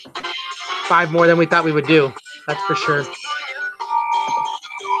5 more than we thought we would do. That's for sure.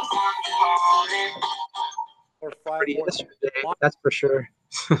 Or 5 more. That's for sure.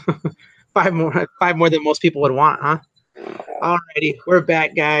 5 more than most people would want, huh? Alrighty, we're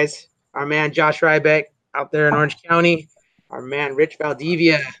back, guys. Our man Josh Rybeck out there in Orange County. Our man Rich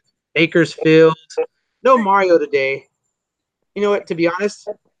Valdivia, Bakersfield. No Mario today. You know what? To be honest,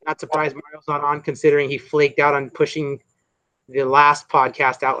 not surprised Mario's not on, considering he flaked out on pushing the last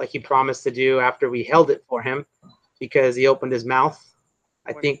podcast out like he promised to do after we held it for him because he opened his mouth.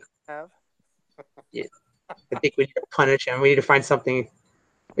 I think we need to punish him. We need to find something.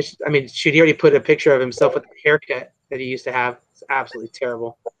 I mean, should he already put a picture of himself with the haircut that he used to have? It's absolutely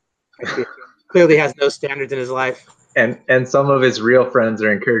terrible. Clearly has no standards in his life. And some of his real friends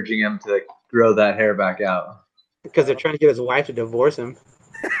are encouraging him to grow that hair back out. Because they're trying to get his wife to divorce him.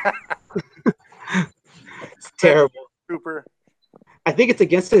 It's terrible. Super. I think it's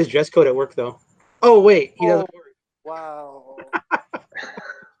against his dress code at work, though. Oh, wait. He doesn't work. Wow.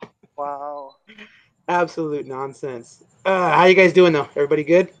 Wow. Absolute nonsense. How you guys doing, though? Everybody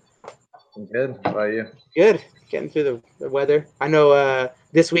good? I'm good. How about you? Good. Getting through the weather. I know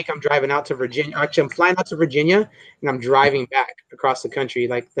this week I'm driving out to Virginia. Actually, I'm flying out to Virginia, and I'm driving back across the country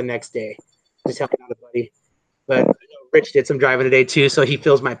like the next day. Just helping out a buddy. But I know Rich did some driving today, too, so he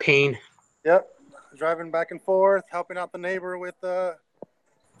feels my pain. Yep. Driving back and forth, helping out the neighbor with the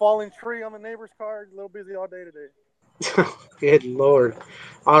falling tree on the neighbor's car. A little busy all day today. Good Lord.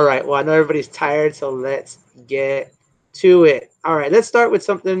 All right. Well, I know everybody's tired, so let's get to it. All right. Let's start with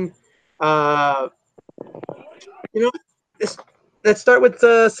something. Let's start with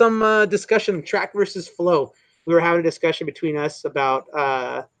some discussion, track versus flow. We were having a discussion between us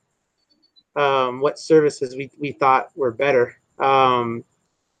about what services we thought were better.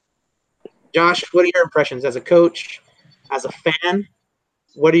 Josh, what are your impressions as a coach, as a fan?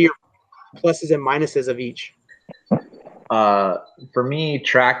 What are your pluses and minuses of each? For me,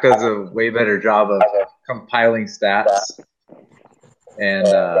 track does a way better job of compiling stats and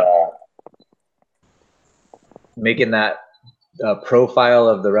making that profile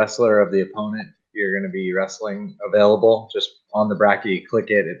of the wrestler of the opponent you're going to be wrestling available. Just on the bracket, you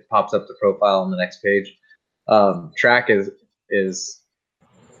click it, it pops up the profile on the next page. Track is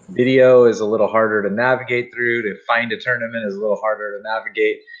video is a little harder to navigate through. To find a tournament is a little harder to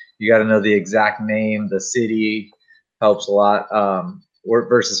navigate. You got to know the exact name, the city helps a lot.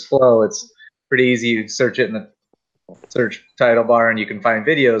 Versus flow, it's pretty easy. You search it in the search title bar and you can find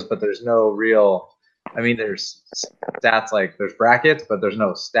videos, but there's no real. I mean, there's stats, like there's brackets, but there's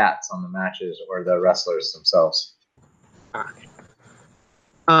no stats on the matches or the wrestlers themselves.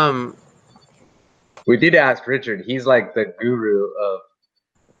 We did ask Richard. He's like the guru of,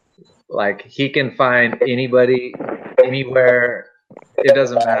 like, he can find anybody, anywhere. It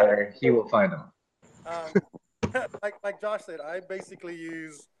doesn't matter. He will find them. Like Josh said, I basically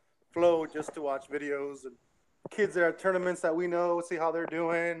use Flow just to watch videos and kids that are at tournaments that we know, see how they're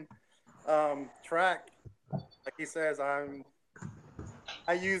doing. Track, like he says, I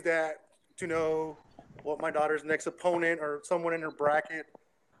use that to know what my daughter's next opponent or someone in her bracket,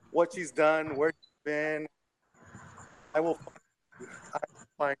 what she's done, where she's been. I will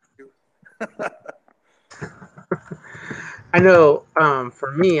find you. I know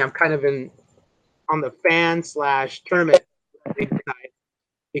for me, I'm kind of on the fan / tournament side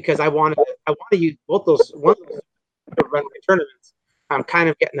because I want to use both those ones to run my tournaments. I'm kind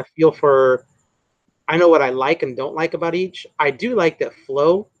of getting a feel for. I know what I like and don't like about each. I do like that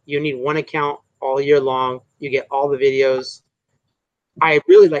Flow. You need one account all year long. You get all the videos. I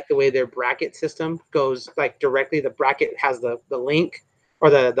really like the way their bracket system goes, like directly. The bracket has the link or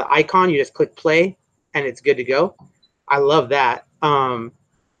the icon. You just click play and it's good to go. I love that.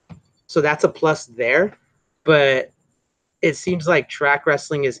 So that's a plus there. But it seems like track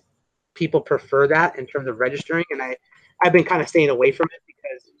wrestling is people prefer that in terms of registering. And I've been kind of staying away from it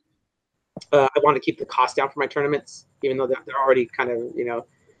because I want to keep the cost down for my tournaments, even though they're already kind of,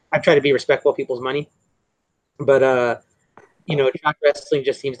 I try to be respectful of people's money. But, track wrestling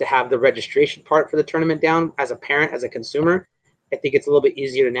just seems to have the registration part for the tournament down. As a parent, as a consumer, I think it's a little bit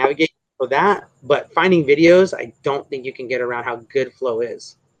easier to navigate for that. But finding videos, I don't think you can get around how good Flow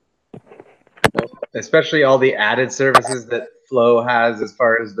is. Especially all the added services that Flow has as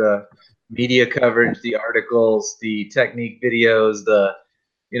far as the media coverage, the articles, the technique videos, the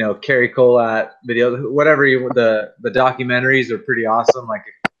Kerry Colat videos, whatever the documentaries are pretty awesome. Like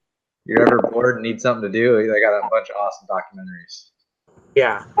if you're ever bored and need something to do, they got a bunch of awesome documentaries.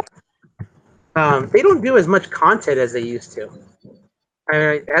 Yeah. They don't do as much content as they used to.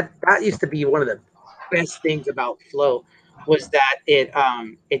 That used to be one of the best things about Flow. was that it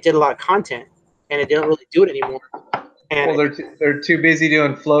did a lot of content, and it didn't really do it anymore. And Well, they're too busy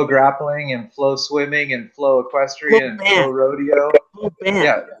doing flow grappling and flow swimming and flow equestrian and flow rodeo.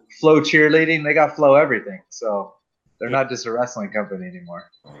 Yeah, flow cheerleading. They got flow everything. So they're not just a wrestling company anymore.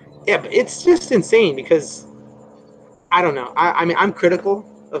 Yeah, but it's just insane because I don't know. I mean, I'm critical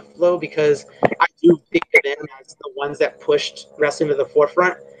of Flow because I do think of them as the ones that pushed wrestling to the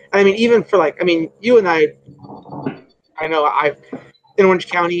forefront. I mean, even for like, I mean, you and I know I've in Orange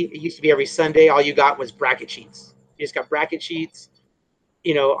County. It used to be every Sunday. All you got was bracket sheets. You just got bracket sheets,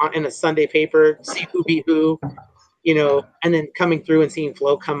 in a Sunday paper. See who beat who, and then coming through and seeing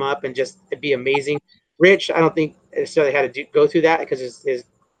Flo come up and just it'd be amazing. Rich, I don't think necessarily had to go through that because his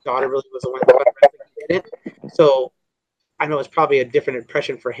daughter really was the one that did it. So I know it's probably a different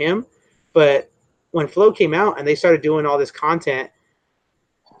impression for him, but when Flo came out and they started doing all this content,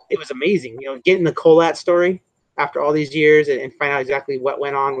 it was amazing. Getting the Colat story after all these years and find out exactly what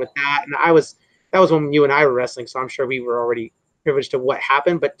went on with that. And that was when you and I were wrestling, so I'm sure we were already privileged to what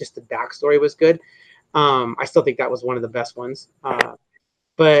happened, but just the backstory was good. I still think that was one of the best ones.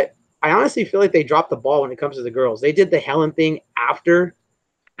 But I honestly feel like they dropped the ball when it comes to the girls. They did the Helen thing after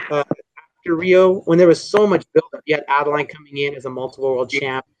Rio when there was so much buildup. You had Adeline coming in as a multiple world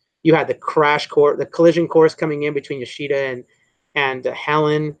champ. You had the collision course coming in between Yoshida and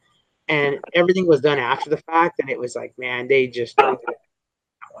Helen, and everything was done after the fact. And it was like, man, they just that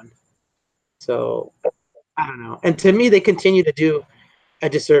one. So I don't know. And to me, they continue to do a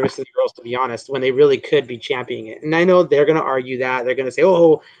disservice to the girls, to be honest, when they really could be championing it. And I know they're going to argue that. They're going to say,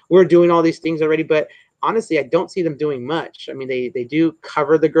 oh, we're doing all these things already. But honestly, I don't see them doing much. I mean, they do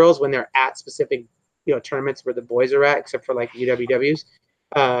cover the girls when they're at specific, tournaments where the boys are at, except for like UWW's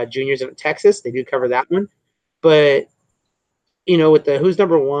juniors in Texas. They do cover that one. But, with the who's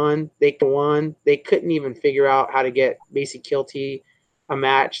number one, they couldn't even figure out how to get Macy Kilty a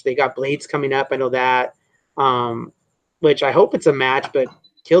match. They got Blades coming up. I know that. Which I hope it's a match, but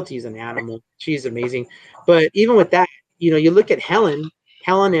Kilty's an animal. She's amazing. But even with that, you look at Helen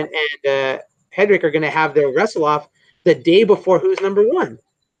and Hedrick are going to have their wrestle off the day before who's number one.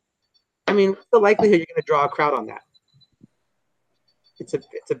 I mean, what's the likelihood you're going to draw a crowd on that? It's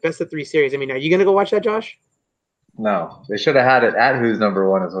a best of 3 series. I mean, are you going to go watch that, Josh? No, they should have had it at who's number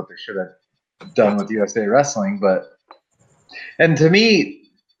one is what they should have done with USA Wrestling. And to me,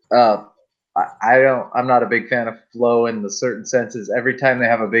 I'm not a big fan of Flow in the certain senses. Every time they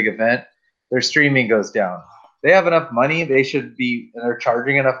have a big event, their streaming goes down. They have enough money. They're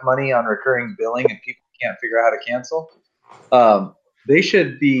charging enough money on recurring billing and people can't figure out how to cancel. They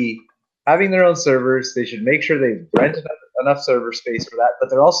should be having their own servers. They should make sure they rent enough server space for that, but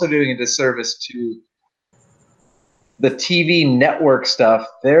they're also doing a disservice to the TV network stuff.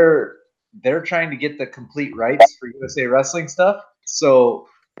 They're trying to get the complete rights for USA Wrestling stuff. So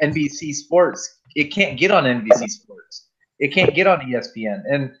NBC Sports, it can't get on NBC Sports. It can't get on ESPN.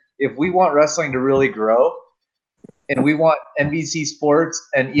 And if we want wrestling to really grow and we want NBC Sports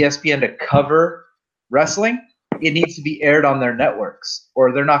and ESPN to cover wrestling, it needs to be aired on their networks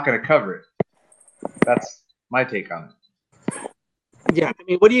or they're not going to cover it. That's my take on it. Yeah. I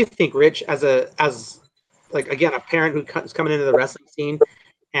mean, what do you think, Rich, as again, a parent who's coming into the wrestling scene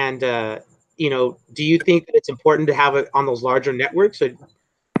and, do you think that it's important to have it on those larger networks or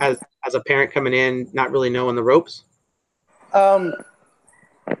as a parent coming in, not really knowing the ropes?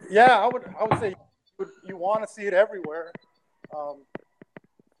 Yeah, I would say you want to see it everywhere.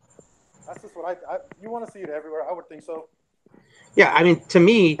 That's just what you want to see it everywhere. I would think so. Yeah, I mean, to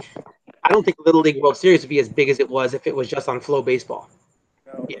me, I don't think Little League World Series would be as big as it was if it was just on Flow Baseball.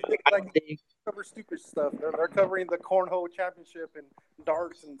 No, yeah, they cover stupid stuff. They're covering the cornhole championship and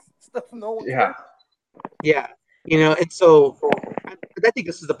darts and stuff. No one cares. Yeah, and so I think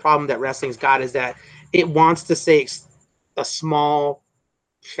this is the problem that wrestling's got is that it wants to say a small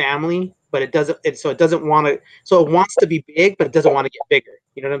family, but it doesn't. It doesn't want to. So it wants to be big, but it doesn't want to get bigger.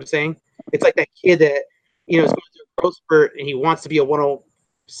 You know what I'm saying? It's like that kid that is going through a growth spurt and he wants to be a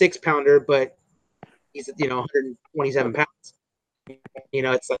 106 pounder, but he's 127 pounds.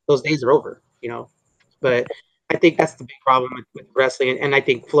 It's like those days are over. But I think that's the big problem with wrestling, and I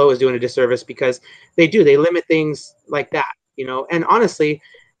think Flow is doing a disservice because they limit things like that. And honestly,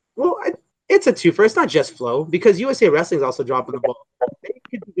 well, it's a twofer. It's not just Flow because USA Wrestling is also dropping the ball. They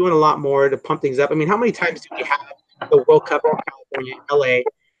could be doing a lot more to pump things up. I mean, how many times do we have the World Cup in California, LA,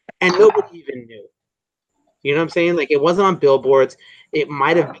 and nobody even knew? You know what I'm saying? Like it wasn't on billboards. It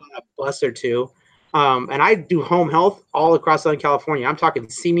might have been a bus or two. And I do home health all across Southern California. I'm talking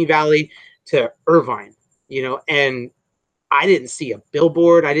Simi Valley to Irvine, and I didn't see a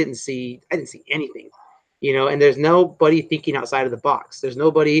billboard. I didn't see anything. you know, and there's nobody thinking outside of the box. There's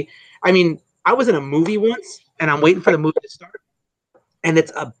nobody. I mean, I was in a movie once, and I'm waiting for the movie to start, and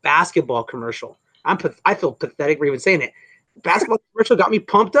it's a basketball commercial. I feel pathetic for even saying it. Basketball commercial got me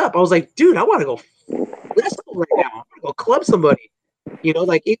pumped up. I was like, dude, I want to go wrestle right now. I want to go club somebody. You know,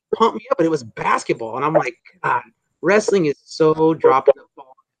 like it pumped me up, and it was basketball, and I'm like, God, wrestling is so dropping the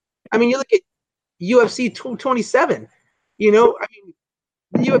ball. I mean, you look at UFC 227. You know, I mean,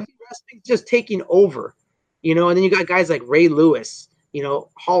 the UFC wrestling's just taking over. You know, and then you got guys like Ray Lewis, you know,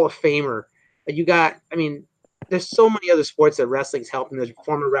 Hall of Famer. You got, I mean, there's so many other sports that wrestling's helping. There's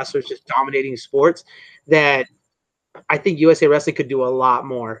former wrestlers just dominating sports that I think USA Wrestling could do a lot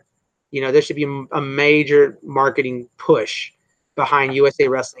more. You know, there should be a major marketing push behind USA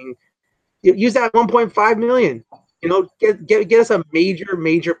Wrestling. Use that 1.5 million. You know, get us a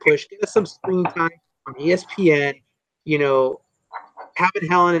major push. Get us some screen time on ESPN. You know, having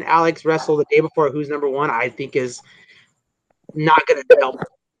Helen and Alex wrestle the day before who's number one, I think is not going to help.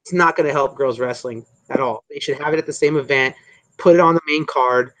 It's not going to help girls wrestling at all. They should have it at the same event, put it on the main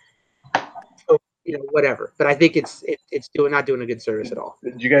card, so, you know, whatever. But I think it's not doing a good service at all.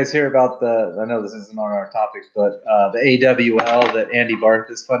 Did you guys hear about the? I know this isn't on our topics, but the AWL that Andy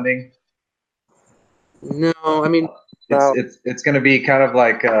Barth is funding. No, I mean, it's going to be kind of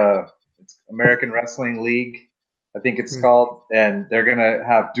like it's American Wrestling League, I think it's called, and they're going to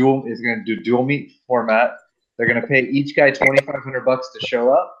have It's going to do dual meet format. They're going to pay each guy $2,500 to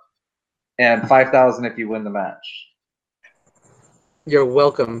show up, and $5,000 if you win the match. You're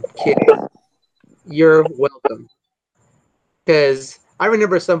welcome, kid. You're welcome. Because I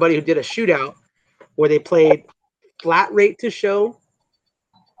remember somebody who did a shootout where they played flat rate to show,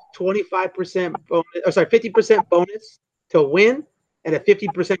 25% bonus, or sorry, 50% bonus to win, and a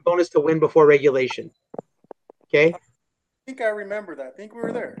 50% bonus to win before regulation. Okay. I think I remember that. I think we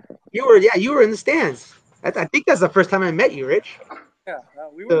were there. You were in the stands. I think that's the first time I met you, Rich. Yeah,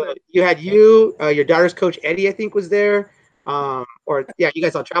 we were there. You had your daughter's coach Eddie, I think, was there. You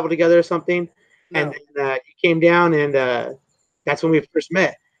guys all traveled together or something. No. And then you came down, and that's when we first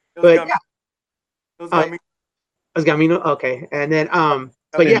met. But yeah, it was Gamino. Okay, and then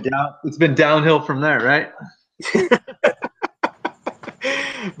but yeah, it's been downhill from there, right?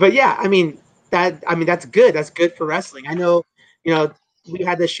 But yeah, I mean that's good. That's good for wrestling. I know, you know, we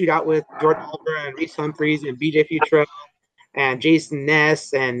had this shootout with Jordan Oliver and Reese Humphreys and BJ Futrell and Jason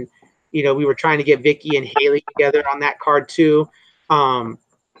Ness, and you know, we were trying to get Vicky and Haley together on that card too.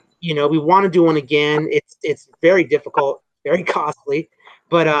 You know, we want to do one again. It's very difficult, very costly,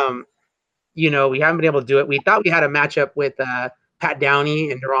 but you know, we haven't been able to do it. We thought we had a matchup with Pat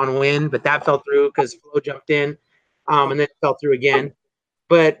Downey and Deron Wynn, but that fell through because Flo jumped in, and then it fell through again.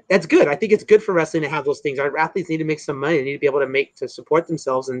 But that's good. I think it's good for wrestling to have those things. Our athletes need to make some money. They need to be able to support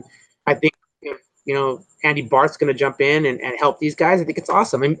themselves. And I think, you know, Andy Barth's going to jump in and help these guys. I think it's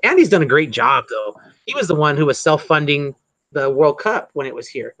awesome. And Andy's done a great job, though. He was the one who was self-funding the World Cup when it was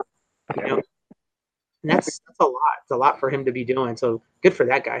here. You know, and that's a lot. It's a lot for him to be doing. So good for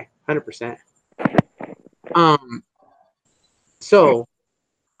that guy, 100%. My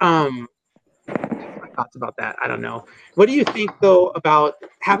thoughts about that, I don't know. What do you think, though, about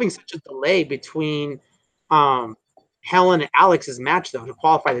having such a delay between Helen and Alex's match, though, to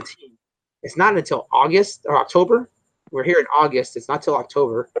qualify the team? It's not until August or October. We're here in August. It's not till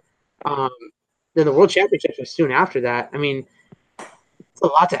October. Then the World Championships are soon after that. I mean, it's a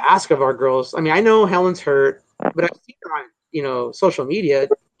lot to ask of our girls. I mean, I know Helen's hurt, but I've seen her on, you know, social media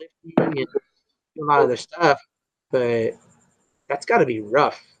lifting and a lot of their stuff. But that's got to be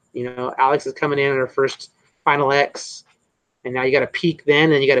rough. You know, Alex is coming in her first Final X, and now you got to peak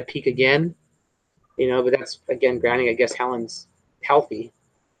then, and you got to peak again. You know, but that's, again, granting, I guess, Helen's healthy.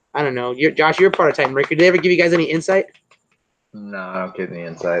 I don't know. Josh, you're part of Titan Mercury. Did they ever give you guys any insight? No, I don't get any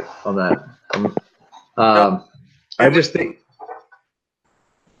insight on that. I just think.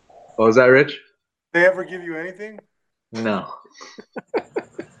 What was that, Rich? They ever give you anything? No.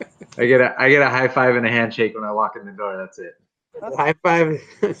 I get a high five and a handshake when I walk in the door. That's it. High five.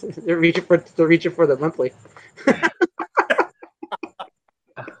 They're reaching for the monthly.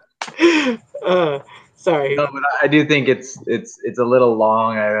 Sorry. No, but I do think it's a little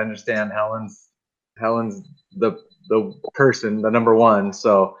long. I understand Helen's the person, the number one.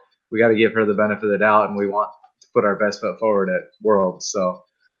 So we got to give her the benefit of the doubt, and we want to put our best foot forward at Worlds. So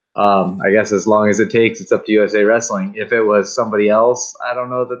I guess as long as it takes, it's up to USA Wrestling. If it was somebody else, I don't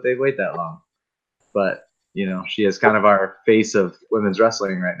know that they'd wait that long. But you know, she is kind of our face of women's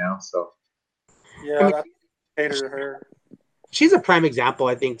wrestling right now. So yeah, I hated her. She's a prime example,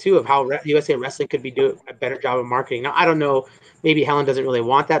 I think, too, of how USA Wrestling could be doing a better job of marketing. Now, I don't know. Maybe Helen doesn't really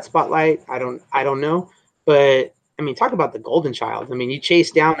want that spotlight. I don't know. But I mean, talk about the golden child. I mean, you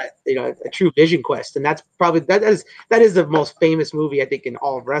chase down a true Vision Quest, and that's probably that is the most famous movie I think in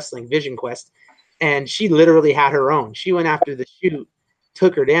all of wrestling, Vision Quest. And she literally had her own. She went after the shoot,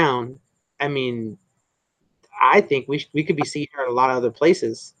 took her down. I mean, I think we could be seeing her in a lot of other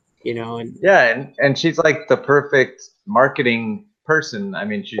places, And Yeah, and she's like the perfect marketing person. I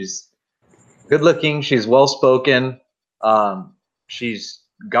mean, she's good looking, she's well spoken, she's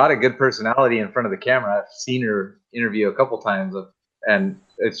got a good personality in front of the camera. I've seen her interview a couple times, and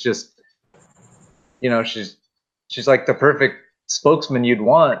it's just, she's like the perfect spokesman you'd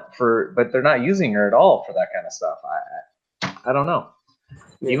want but they're not using her at all for that kind of stuff. I don't know.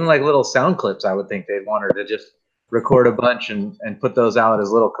 yeah. Even like little sound clips, I would think they'd want her to just record a bunch and put those out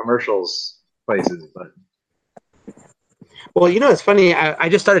as little commercials places. But Well, it's funny. I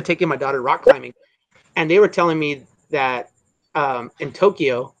just started taking my daughter rock climbing, and they were telling me that in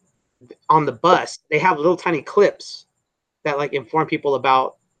Tokyo, on the bus, they have little tiny clips that like inform people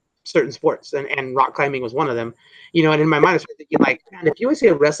about certain sports, and rock climbing was one of them. And in my mind, I started thinking like, man, if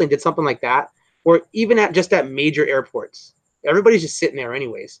USA Wrestling did something like that, or even at major airports, everybody's just sitting there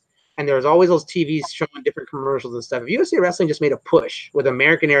anyways. And there's always those TVs showing different commercials and stuff. If USA Wrestling just made a push with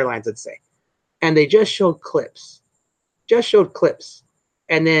American Airlines, let's say, and they just showed clips,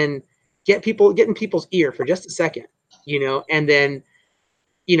 and then get in people's ear for just a second, and then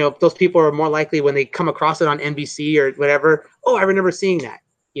those people are more likely when they come across it on NBC or whatever. Oh, I remember seeing that.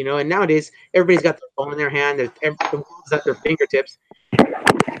 And nowadays everybody's got their phone in their hand. The world's at their fingertips.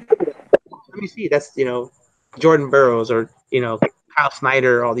 Let me see. That's Jordan Burroughs or Kyle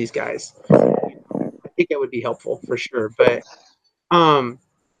Snyder, all these guys. I think that would be helpful for sure. But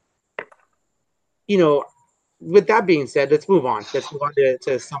with that being said, let's move on. Let's move on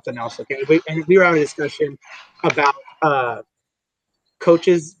to something else. Okay, we were having a discussion about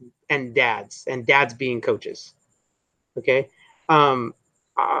coaches and dads being coaches. Okay. I'll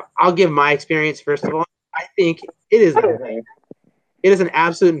give my experience first of all. I think it is an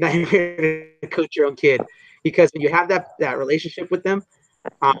absolute nightmare to coach your own kid, because when you have that relationship with them,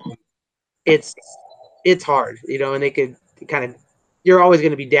 it's hard, and they could kind of, you're always going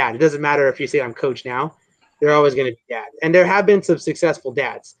to be dad. It doesn't matter if you say I'm coach now, they're always going to be dad. And there have been some successful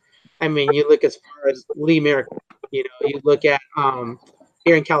dads. I mean, you look as far as Lee Miracle, you look at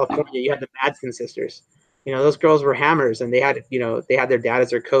here in California, you had the Madsen sisters. Those girls were hammers, and they had their dad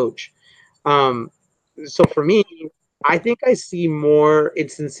as their coach. So for me, I think I see more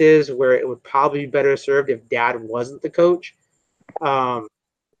instances where it would probably be better served if dad wasn't the coach,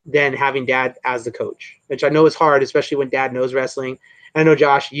 than having dad as the coach, which I know is hard, especially when dad knows wrestling. And I know,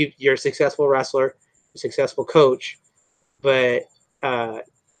 Josh, you're a successful wrestler, a successful coach, but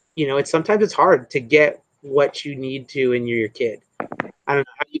sometimes it's hard to get what you need to in your kid. I don't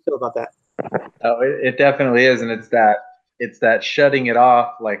know. How do you feel about that? oh, it definitely is, and it's that shutting it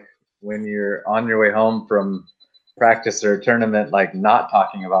off, like when you're on your way home from practice or a tournament, like not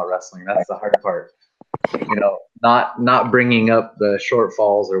talking about wrestling. That's the hard part. Not bringing up the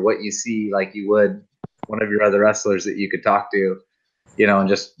shortfalls or what you see like you would one of your other wrestlers that you could talk to, and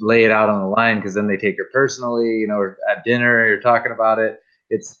just lay it out on the line, because then they take it personally, or at dinner you're talking about it.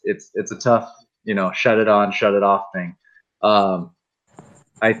 It's a tough, shut it on, shut it off thing.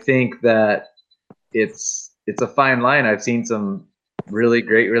 I think that it's a fine line. I've seen some really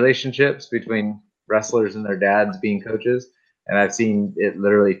great relationships between wrestlers and their dads being coaches, and I've seen it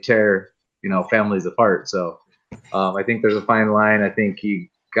literally tear families apart. So I think there's a fine line. I think you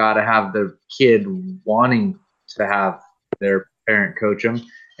got to have the kid wanting to have their parent coach them,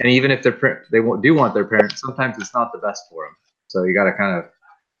 and even if they do want their parent, sometimes it's not the best for them. So you got to kind of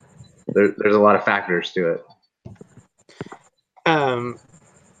there's a lot of factors to it. I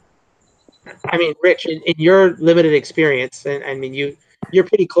mean, Rich, in your limited experience, and I mean, you're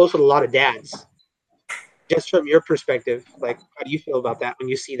pretty close with a lot of dads. Just from your perspective, like, how do you feel about that when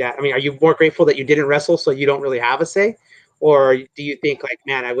you see that? I mean, are you more grateful that you didn't wrestle, so you don't really have a say, or do you think like,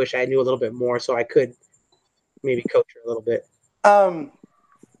 man, I wish I knew a little bit more so I could maybe coach her a little bit?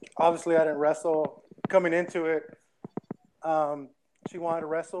 Obviously, I didn't wrestle coming into it. She wanted to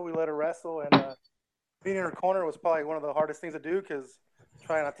wrestle. We let her wrestle, and being in her corner was probably one of the hardest things to do, because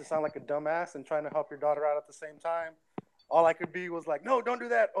trying not to sound like a dumbass and trying to help your daughter out at the same time. All I could be was like, no, don't do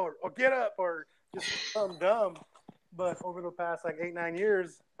that, or get up, or just something dumb. But over the past like 8-9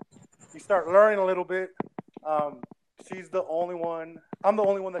 years, you start learning a little bit. She's the only one. I'm the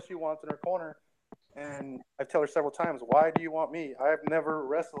only one that she wants in her corner. And I tell her several times, why do you want me? I've never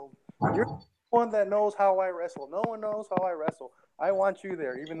wrestled. You're the one that knows how I wrestle. No one knows how I wrestle. I want you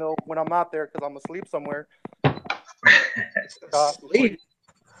there, even though when I'm not there because I'm asleep somewhere. Sleep.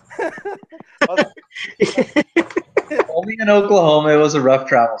 Only in Oklahoma, it was a rough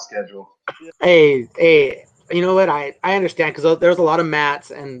travel schedule. Hey, you know what? I understand because there's a lot of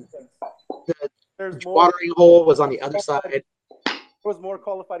mats and the There's more watering hole was on the other side. was more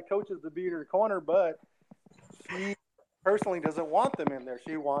qualified coaches to be in her corner, but she personally doesn't want them in there.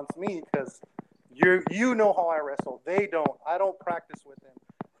 She wants me because you know how I wrestle. They don't. I don't practice with them.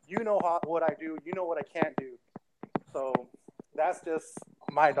 You know what I do. You know what I can't do. So that's just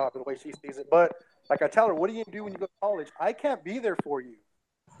my daughter, the way she sees it. But like I tell her, what do you do when you go to college? I can't be there for you.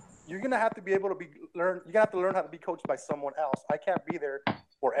 You're gonna have to be able to learn. You're gonna have to learn how to be coached by someone else. I can't be there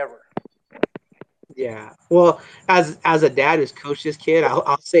forever. Yeah. Well, as a dad who's coached this kid,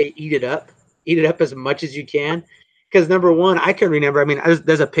 I'll say eat it up as much as you can. Because number one, I can remember. I mean,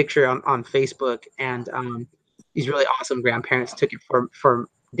 there's a picture on Facebook, and these really awesome grandparents took it for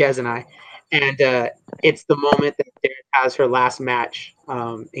Des and I, and it's the moment that Des has her last match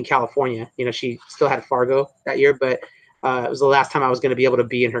in California. You know, she still had Fargo that year, but it was the last time I was going to be able to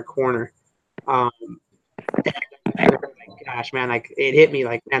be in her corner. Um, and like, gosh, man, like it hit me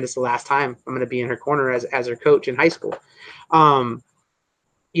like, man, this is the last time I'm going to be in her corner as her coach in high school.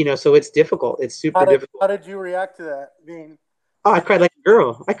 You know, so it's difficult. It's super difficult. How did you react to that? Oh, I cried like a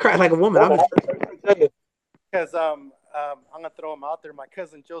girl. I cried like a woman. I'm the first person to tell you. Because I'm gonna throw him out there. My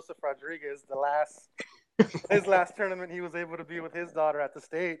cousin Joseph Rodriguez, his last tournament, he was able to be with his daughter at the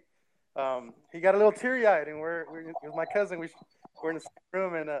state. He got a little teary eyed, and it was my cousin. We're in the same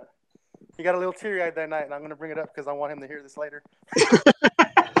room, and he got a little teary eyed that night. And I'm gonna bring it up because I want him to hear this later.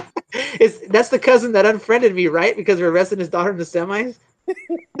 That's the cousin that unfriended me, right? Because we're wrestling his daughter in the semis.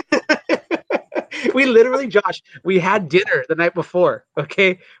 We literally, Josh, we had dinner the night before.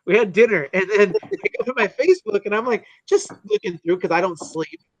 Okay, we had dinner, and then I go to my Facebook, and I'm like just looking through because I don't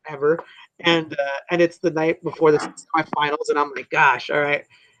sleep ever, and it's the night before the semifinals, and I'm like, gosh, all right,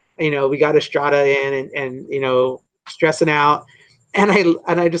 you know, we got Estrada in, and you know, stressing out, and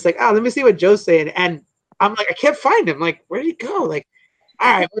I just like, oh, let me see what Joe's saying, and I'm like, I can't find him. Like, where'd he go? Like,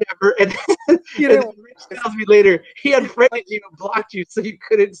 all right, whatever. And then Rich tells me later he unfriended you and blocked you so you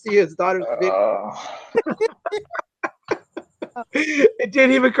couldn't see his daughter's video. It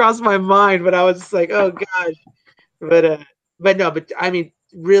didn't even cross my mind, but I was just like, oh gosh. But no, but I mean,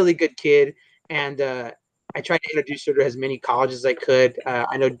 really good kid, and I tried to introduce her to as many colleges as I could.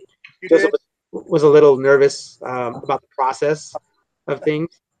 I know Joseph was a little nervous about the process of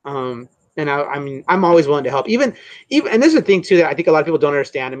things. And I mean, I'm always willing to help. Even, and there's a thing too that I think a lot of people don't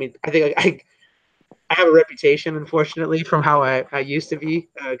understand. I mean, I think I have a reputation, unfortunately, from how I used to be,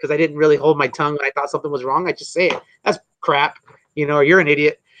 because I didn't really hold my tongue when I thought something was wrong. I just say it. That's crap, you know, or you're an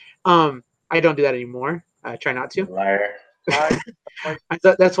idiot. I don't do that anymore. I try not to. Liar.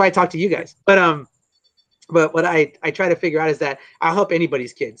 That's why I talk to you guys. But what I try to figure out is that I'll help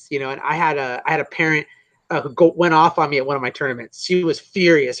anybody's kids, you know. And I had a parent who went off on me at one of my tournaments. She was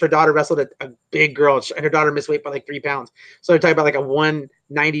furious. Her daughter wrestled a big girl, and her daughter missed weight by like 3 pounds. So they're talking about like a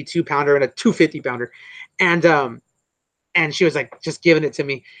 192 pounder and a 250 pounder, and she was like just giving it to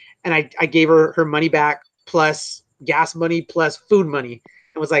me, and I gave her money back plus gas money plus food money.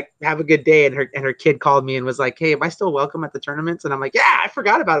 And was like, have a good day. And her kid called me and was like, hey, am I still welcome at the tournaments? And I'm like, yeah, I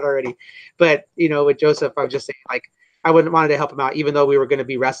forgot about it already. But you know, with Joseph, I was just saying, like, I wanted to help him out, even though we were going to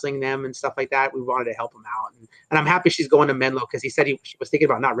be wrestling them and stuff like that. We wanted to help him out, and I'm happy she's going to Menlo because he said he was thinking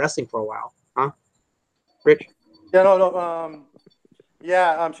about not wrestling for a while. Huh, Rich? Yeah, no.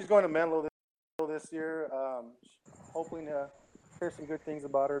 She's going to Menlo this year. Hoping to hear some good things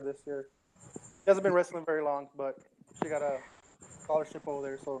about her this year. She hasn't been wrestling very long, but she got a scholarship over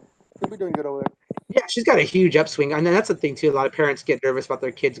there, so she'll be doing good over there. Yeah, she's got a huge upswing, and then that's the thing too. A lot of parents get nervous about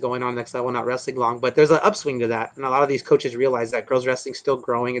their kids going on next level, not wrestling long, but there's an upswing to that, and a lot of these coaches realize that girls wrestling's still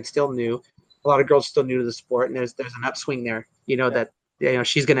growing, it's still new. A lot of girls still new to the sport, and there's an upswing there. You know that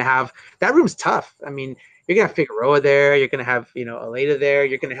she's gonna have that room's tough. I mean, you're gonna have Figueroa there, you're gonna have Aleda there,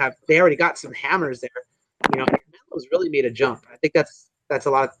 you're gonna have they already got some hammers there. You know, Melo's really made a jump. I think that's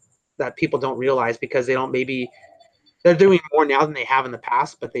a lot that people don't realize because they don't maybe. They're doing more now than they have in the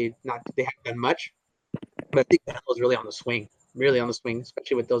past, but they haven't done much. But I think that was really on the swing,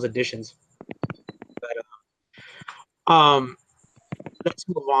 especially with those additions. But let's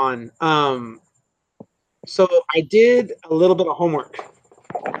move on. So I did a little bit of homework.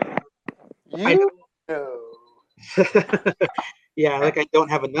 Yeah, like I don't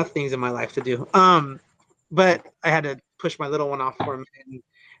have enough things in my life to do. But I had to push my little one off for a minute and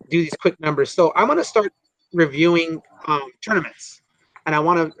do these quick numbers. So I'm gonna start reviewing tournaments, and I'm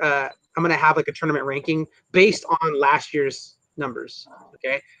gonna have like a tournament ranking based on last year's numbers.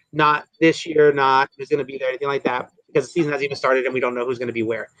 Okay, not this year, not who's gonna be there, anything like that. because the season hasn't even started and we don't know who's going to be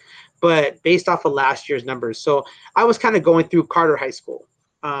where. But based off of last year's numbers, so I was kind of going through Carter High School.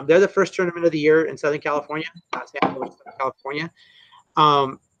 They're the first tournament of the year in Southern California, Southern California,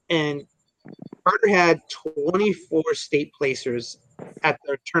 and Carter had 24 state placers at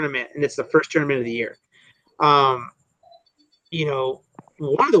their tournament, and it's the first tournament of the year. You know,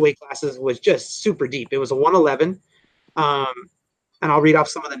 one of the weight classes was just super deep. It was a 111. And I'll read off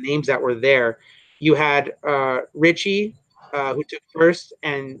some of the names that were there. You had Richie, who took first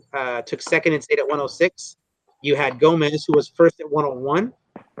and took second in state at 106. You had Gomez, who was first at 101.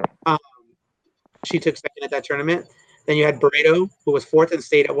 She took second at that tournament. Then you had Barreto, who was fourth in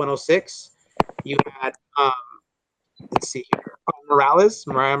state at 106. You had, let's see here,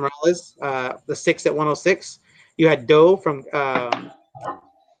 Mariah Morales, the sixth at 106. You had Doe from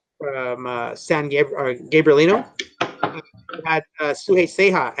San Gabrielino. You had Suhei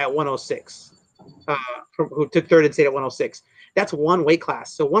Seha at 106, who took third in state at 106. That's one weight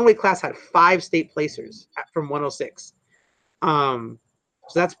class. So one weight class had 5 state placers from 106.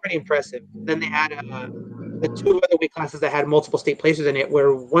 So that's pretty impressive. Then they had the 2 other weight classes that had multiple state placers in it,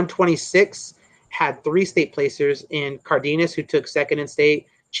 where 126 had 3 state placers in Cardenas, who took second in state,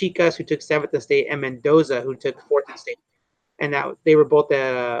 Chicas, who took 7th in state, and Mendoza, who took 4th in state. And that they were both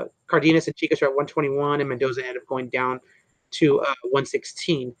Cardenas and Chicas were at 121, and Mendoza ended up going down to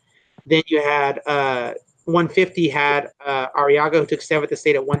 116. Then you had 150 had Arriaga, who took 7th in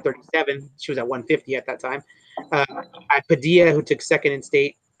state at 137. She was at 150 at that time. At Padilla, who took second in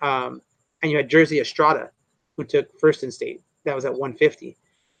state, and you had Jersey Estrada, who took first in state. That was at 150.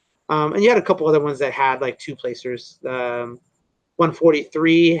 And you had a couple other ones that had like 2 placers.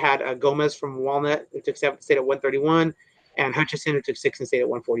 143 had Gomez from Walnut, who took 7th in state at 131, and Hutchison, who took 6th in state at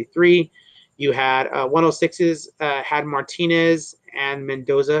 143. You had 106s had Martinez and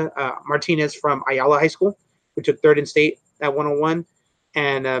Mendoza. Martinez from Ayala High School, who took 3rd in state at 101.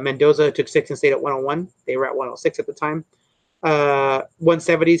 And Mendoza took 6th in state at 101. They were at 106 at the time.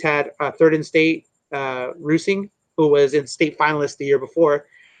 170s had 3rd in state, Rusing, who was in state finalist the year before,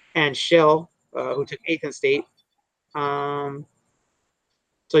 and Shell, who took 8th in state.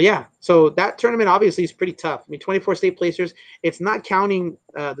 So yeah, so that tournament obviously is pretty tough. I mean, 24 state placers. It's not counting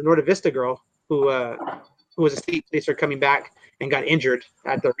the Norte Vista girl who was a state placer coming back and got injured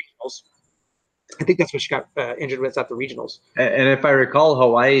at the regionals. I think that's what she got injured with at the regionals. And if I recall,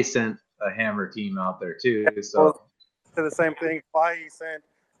 Hawaii sent a hammer team out there too. So the same thing. Hawaii sent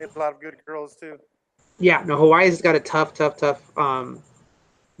a lot of good girls too. Yeah, no, Hawaii's got a tough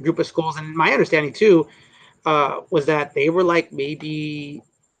group of schools, and my understanding too was that they were like maybe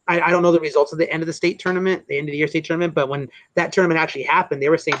I don't know the results of the end of the state tournament, the end of the year state tournament, but when that tournament actually happened, they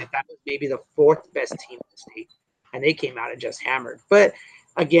were saying that was maybe the 4th best team in the state, and they came out and just hammered. But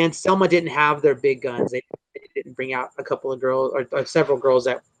again, Selma didn't have their big guns. They didn't bring out a couple of girls or several girls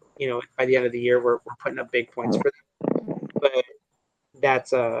that by the end of the year were putting up big points for them. But that's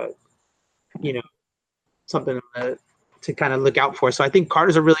something to kind of look out for. So I think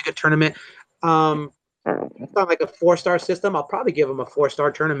Carter's a really good tournament. It's not like a 4-star system. I'll probably give them a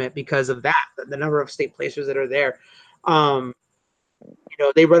 4-star tournament because of that, the number of state placers that are there.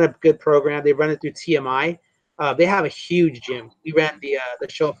 They run a good program. They run it through TMI. They have a huge gym. We ran the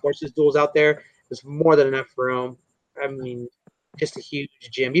show of forces duels out there. There's more than enough room. I mean, just a huge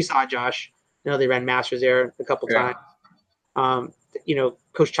gym. You saw Josh. They ran masters there a couple times.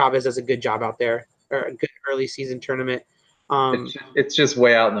 Coach Chavez does a good job out there, or a good early season tournament. It's just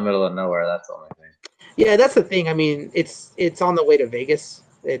way out in the middle of nowhere. That's the only thing. Yeah, that's the thing. I mean, it's on the way to Vegas.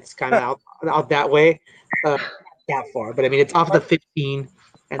 It's kind of out that way, that far. But I mean, it's off the 15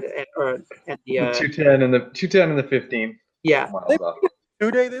 and the 210 and the 15. Yeah.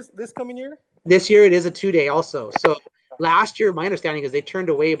 2-day this coming year. This year it is a 2-day also. So last year, my understanding is they turned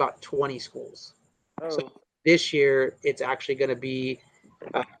away about 20 schools. Oh. So this year it's actually going to be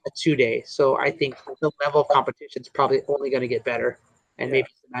a 2-day. So I think the level of competition is probably only going to get better, and maybe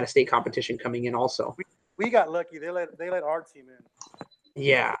some out-of-state competition coming in also. We got lucky. They let our team in.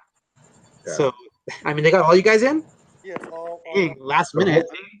 Yeah. So I mean, they got all you guys in. Yes, all last minute.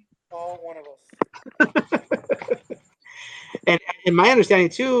 All one of us. and my understanding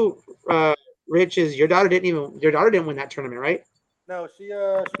too, Rich, is your daughter didn't win that tournament, right? No, she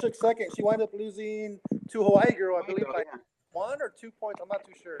took second. She wound up losing to Hawaii girl, I believe, by 1 or 2 points. I'm not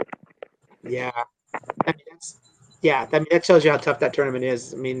too sure. Yeah. That shows you how tough that tournament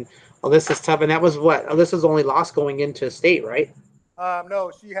is. I mean, Alyssa's tough, and that was what Alyssa's only loss going into state, right?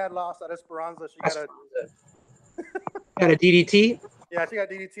 No, she had lost at Esperanza. She got a DDT. Yeah, she got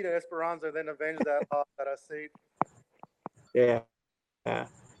DDT to Esperanza, then avenged that loss at state. Yeah.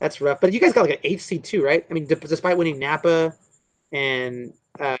 That's rough. But you guys got like an 8 seed too, right? I mean, despite winning Napa and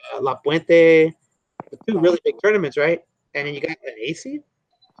La Puente, the two really big tournaments, right? And then you got an 8 seed.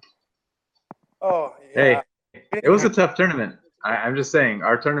 Oh yeah. Hey, it was a tough tournament. I'm just saying,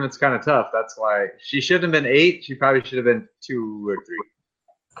 our tournament's kind of tough. That's why she shouldn't have been 8. She probably should have been 2 or 3.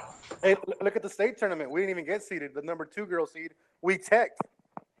 Hey, look at the state tournament. We didn't even get seeded. The number 2 girl seed, we teched.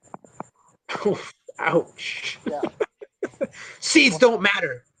 Ouch. Yeah. Seeds don't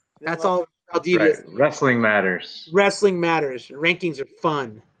matter. That's all. How devious. Right. Wrestling matters. Wrestling matters. Rankings are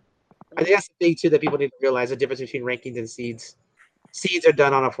fun. I think that's the thing too that people need to realize the difference between rankings and seeds. Seeds are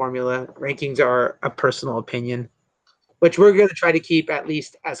done on a formula. Rankings are a personal opinion, which we're going to try to keep at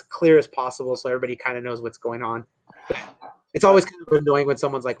least as clear as possible so everybody kind of knows what's going on. But it's always kind of annoying when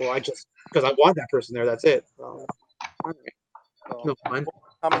someone's like, well, I just, because I want that person there, that's it. Well, all right. No fun.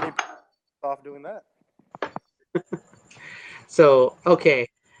 How many people off doing that? So, okay.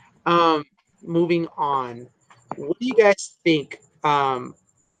 Moving on. What do you guys think? Or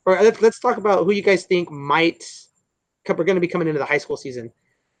let's talk about who you guys think might. We're going to be coming into the high school season.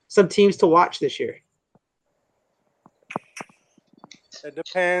 Some teams to watch this year. It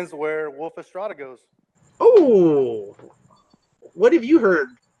depends where Wolf Estrada goes. Oh, what have you heard,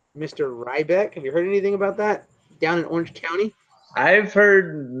 Mr. Rybeck? Have you heard anything about that down in Orange County? I've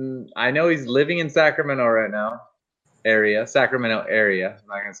heard. I know he's living in Sacramento right now. Sacramento area. I'm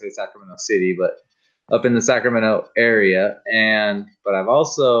not gonna say Sacramento City, but up in the Sacramento area. But I've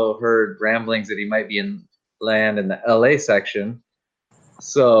also heard ramblings that he might be in the LA section.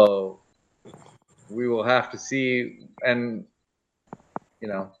 So we will have to see, and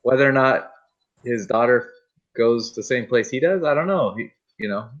whether or not his daughter goes the same place he does. I don't know.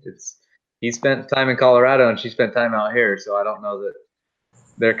 He spent time in Colorado and she spent time out here, so I don't know that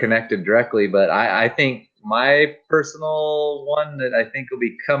they're connected directly. But I think my personal one that I think will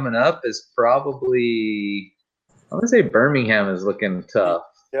be coming up is probably, I'm gonna say Birmingham is looking tough.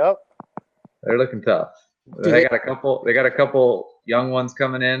 Yep, they're looking tough. They got a couple. They got a couple young ones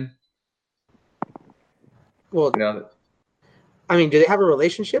coming in. Well, I mean, do they have a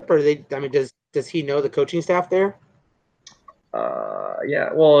relationship, or they? I mean, does he know the coaching staff there? Yeah.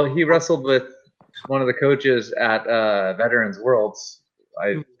 Well, he wrestled with one of the coaches at Veterans Worlds.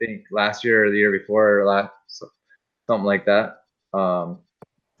 I think last year or the year before, something like that. And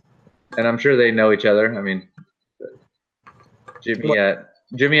I'm sure they know each other. I mean, Jimmy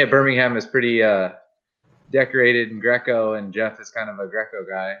at Birmingham is pretty decorated in Greco, and Jeff is kind of a Greco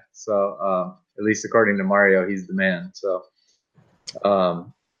guy. So at least according to Mario, he's the man. So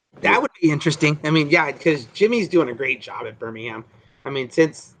that would be interesting. I mean, yeah, because Jimmy's doing a great job at Birmingham. I mean,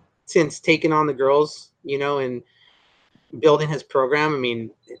 since taking on the girls, and building his program. I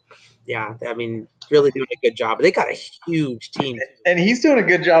mean, yeah, really doing a good job. They got a huge team, and he's doing a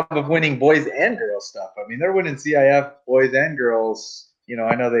good job of winning boys and girls stuff. I mean, they're winning CIF boys and girls.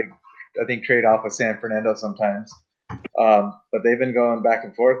 I know I think trade off with San Fernando sometimes, but they've been going back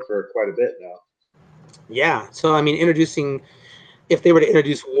and forth for quite a bit now. Yeah, so I mean, if they were to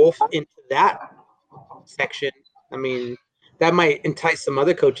introduce Wolf into that section, I mean, that might entice some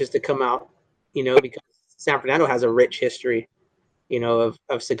other coaches to come out, because San Fernando has a rich history, of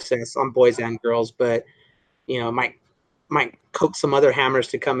success on boys and girls, but might coax some other hammers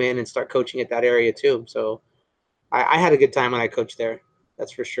to come in and start coaching at that area too. So I had a good time when I coached there.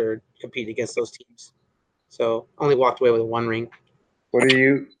 That's for sure. Compete against those teams. So only walked away with 1 ring. What are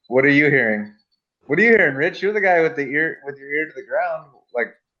you hearing? What are you hearing, Rich? You're the guy with your ear to the ground.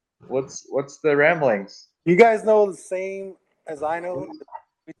 Like, what's the ramblings? You guys know the same as I know.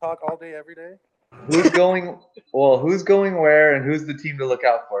 We talk all day, every day. Who's going where, and who's the team to look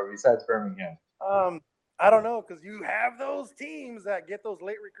out for besides Birmingham? I don't know, because you have those teams that get those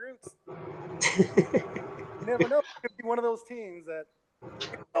late recruits. You never know. It could be one of those teams that.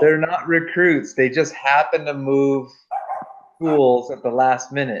 They're not recruits. They just happen to move schools at the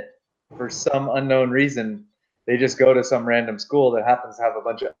last minute for some unknown reason. They just go to some random school that happens to have a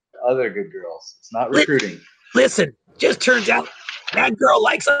bunch of other good girls. It's not recruiting. Listen, just turns out that girl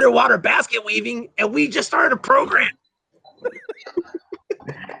likes underwater basket weaving, and we just started a program.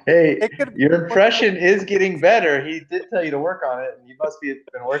 Hey, your impression is getting better. He did tell you to work on it, and you must be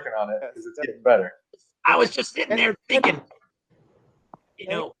been working on it because it's getting better. I was just sitting there thinking,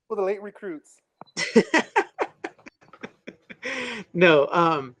 for the late recruits. No,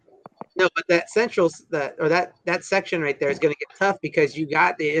 but that that section right there is going to get tough because you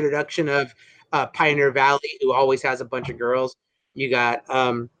got the introduction of Pioneer Valley, who always has a bunch of girls. You got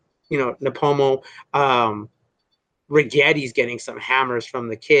Napomo, Righetti's getting some hammers from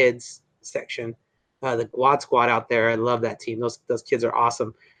the kids section. the Quad Squad out there. I love that team. Those kids are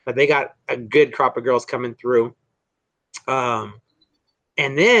awesome. But they got a good crop of girls coming through. And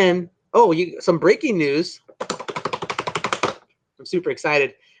then, some breaking news. I'm super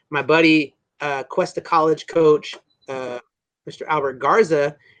excited. My buddy, Cuesta College coach, Mr. Albert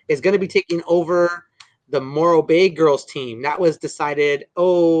Garza, is going to be taking over the Morro Bay girls team. That was decided,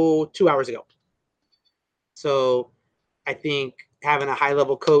 2 hours ago. So I think having a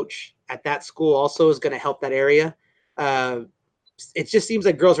high-level coach at that school also is going to help that area. It just seems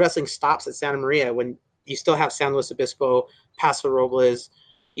like girls wrestling stops at Santa Maria when you still have San Luis Obispo, Paso Robles,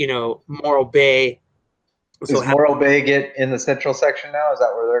 Morro Bay. Does Morro Bay get in the central section now? Is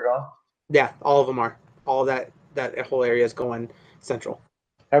that where they're going? Yeah, all of them are. All of that whole area is going central.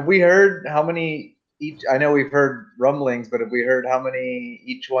 Have we heard how many each? I know we've heard rumblings, but have we heard how many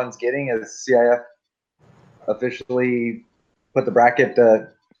each one's getting? Has CIF officially put the bracket to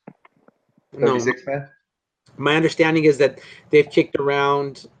 36 men? My understanding is that they've kicked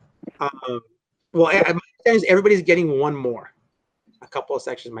around. My understanding is everybody's getting one more. A couple of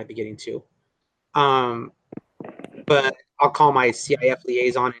sections might be getting two. But I'll call my CIF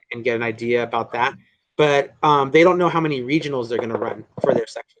liaison and get an idea about that. But they don't know how many regionals they're going to run for their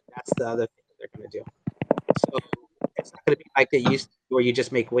section. That's the other thing that they're going to do. So it's not going to be like they used to, where you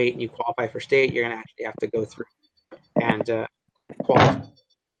just make weight and you qualify for state. You're going to actually have to go through and qualify.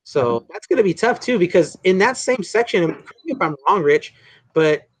 So that's going to be tough too, because in that same section, correct me if I'm wrong, Rich,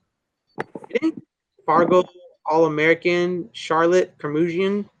 but didn't Fargo, All-American, Charlotte,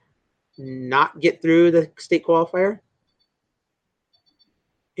 Kermousian not get through the state qualifier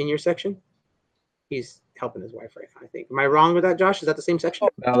in your section? He's helping his wife right now, I think. Am I wrong with that, Josh? Is that the same section?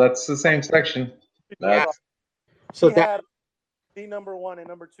 No, that's the same section. Yeah. So he had the number 1 and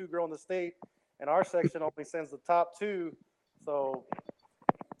number 2 girl in the state, and our section only sends the top 2. So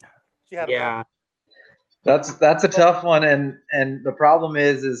she had That's a tough one, and the problem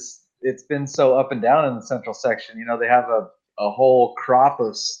is it's been so up and down in the central section. They have a whole crop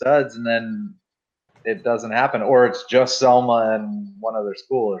of studs, and then it doesn't happen, or it's just Selma and one other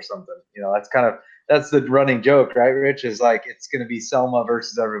school or something. That's the running joke, right, Rich? Is like it's going to be Selma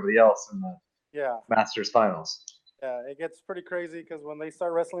versus everybody else in the Masters finals. Yeah, it gets pretty crazy because when they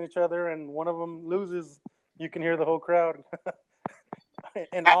start wrestling each other and one of them loses, you can hear the whole crowd.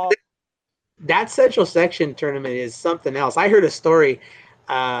 And that central section tournament is something else. I heard a story.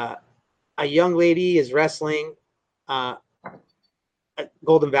 A young lady is wrestling. A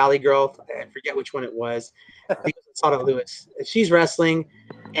Golden Valley girl, I forget which one it was. I think it was Santa Louis. She's wrestling,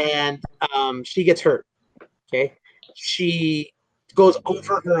 and she gets hurt. Okay, she goes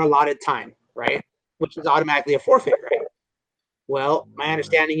over her allotted time, right? Which is automatically a forfeit, right? Well, my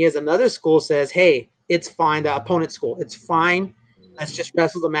understanding is another school says, "Hey, it's fine." The opponent school, it's fine. Let's just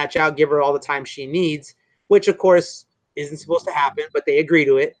wrestle the match out, give her all the time she needs, which of course isn't supposed to happen, but they agree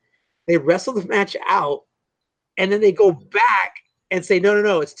to it. They wrestle the match out, and then they go back and say,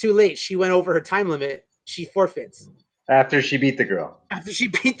 no, it's too late. She went over her time limit. She forfeits. After she beat the girl. After she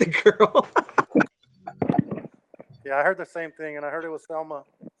beat the girl. Yeah, I heard the same thing, and I heard it was Selma.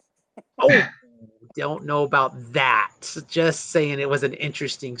 Don't know about that. Just saying it was an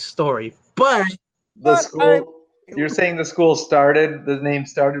interesting story. But the school, you're saying the school the name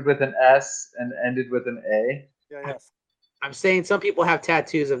started with an S and ended with an A? Yeah, yes. I'm saying some people have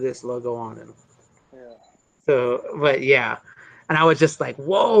tattoos of this logo on them. Yeah. So, but yeah. And I was just like,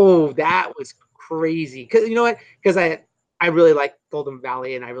 whoa, that was crazy. Because you know what? Because I really like Golden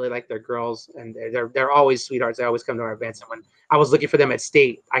Valley, and I really like their girls, and they're always sweethearts. They always come to our events. And when I was looking for them at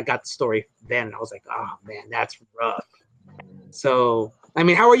state, I got the story then, and I was like, oh man, that's rough. So, I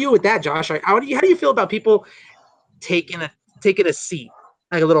mean, how are you with that, Josh? How do you feel about people taking a seat,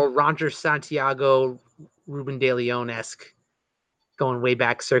 like a little Roger Santiago, Ruben De Leon-esque, going way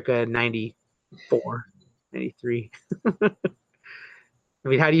back circa 94, 93? I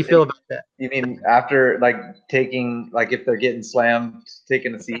mean, how do you feel about that? You mean after if they're getting slammed,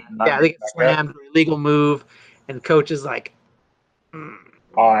 taking a seat? And they get slammed, illegal move, and coach is like,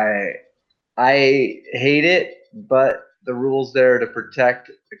 I hate it, but the rule's there to protect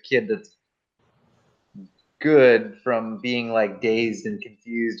a kid that's good from being like dazed and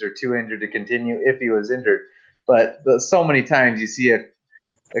confused or too injured to continue if he was injured. But so many times you see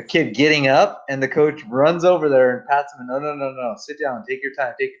a kid getting up and the coach runs over there and pats him. No, sit down, take your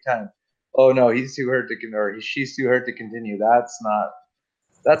time. Oh no, he's too hurt to she's too hurt to continue.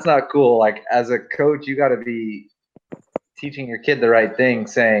 That's not cool. Like as a coach, you got to be teaching your kid the right thing,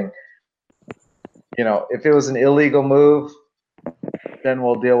 saying, if it was an illegal move, then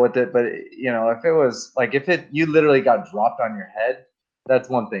we'll deal with it. But if it was you literally got dropped on your head, that's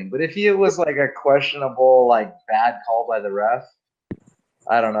one thing. But if it was like a questionable, like bad call by the ref,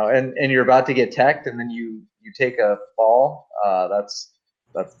 I don't know, and you're about to get teched, and then you take a fall, that's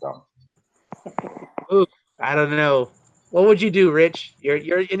dumb. Ooh, I don't know. What would you do, Rich?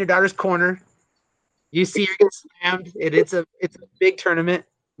 You're in your daughter's corner. You see her get slammed, and it's a big tournament,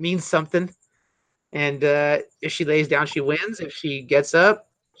 means something. And if she lays down, she wins. If she gets up,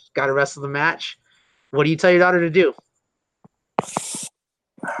 she's got to wrestle the match. What do you tell your daughter to do?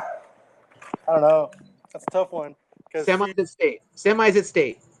 I don't know. That's a tough one Semis at state. Semis at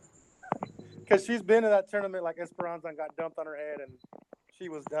state. because she's been in that tournament like Esperanza and got dumped on her head and she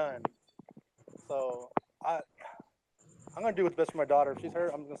was done. So I'm gonna do what's best for my daughter. If she's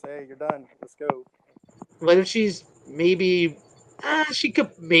hurt, I'm gonna say, hey, you're done. Let's go. What if she's maybe she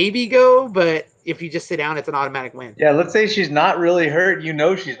could maybe go, but if you just sit down, it's an automatic win. Yeah, let's say she's not really hurt. You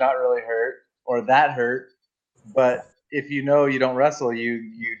know she's not really hurt or that hurt, but if you know you don't wrestle,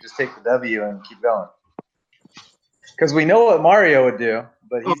 you just take the W and keep going. Because we know what Mario would do,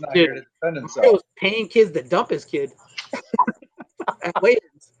 but he's not here to defend himself. Mario's paying kids to dump his kid. Wait.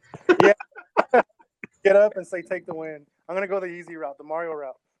 Yeah. Get up and say, take the win. I'm gonna go the easy route, the Mario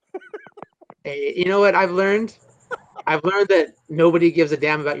route. Hey, you know what I've learned? I've learned that nobody gives a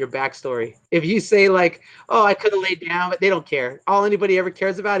damn about your backstory. If you say like, "Oh, I could have laid down," but they don't care. All anybody ever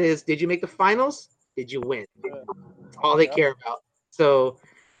cares about is, did you make the finals? Did you win? That's all they care about. So,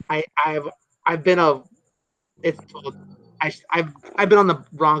 I've been a it's I've been on the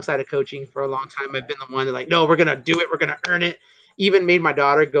wrong side of coaching for a long time. I've been the one that like, no, we're gonna do it. We're gonna earn it. Even made my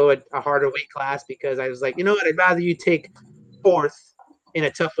daughter go a harder weight class because I was like, you know what? I'd rather you take fourth in a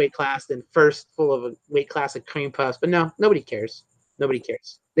tough weight class than first full of a weight class of cream puffs. But no, nobody cares. Nobody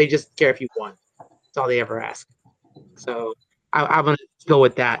cares. They just care if you won. That's all they ever ask. So I'm gonna go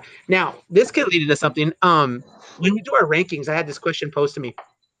with that. Now, this could lead into something. When we do our rankings, I had this question posed to me.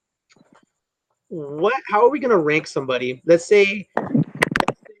 How are we gonna rank somebody? Let's say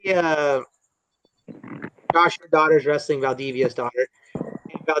Josh, your daughter's wrestling Valdivia's daughter.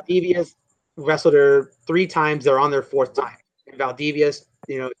 And Valdivia's wrestled her 3 times. They're on their 4th time. And Valdivia's,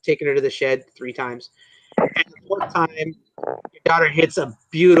 taking her to the shed 3 times. And the 4th time, your daughter hits a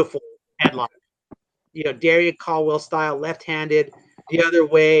beautiful headlock. Daria Caldwell style, left-handed, the other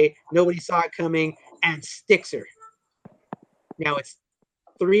way. Nobody saw it coming and sticks her. Now it's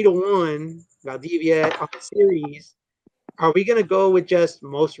 3-1, Valdivia on the series. Are we going to go with just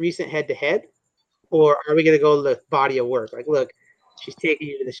most recent head-to-head? Or are we going to go with body of work? Like, look, she's taking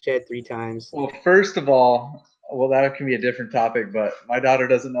you to the shed 3 times. Well, first of all, that can be a different topic, but my daughter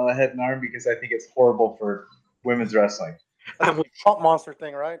doesn't know a head and arm because I think it's horrible for women's wrestling. That's a pump monster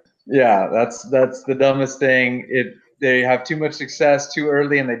thing, right? Yeah, that's the dumbest thing. They have too much success too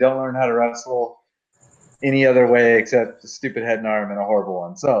early, and they don't learn how to wrestle any other way except a stupid head and arm and a horrible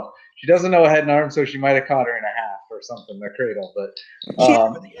one. So she doesn't know a head and arm, so she might have caught her in a half or something, the cradle. But she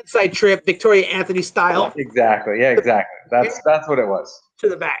had the inside trip, Victoria Anthony style. Exactly. Yeah, exactly. That's what it was. To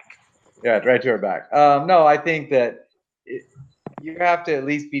the back. Yeah, right to her back. No, I think that you have to at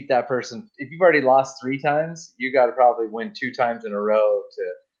least beat that person. If you've already lost 3 times, you got to probably win 2 times in a row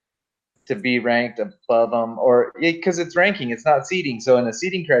to be ranked above them, or because it's ranking, it's not seeding. So in the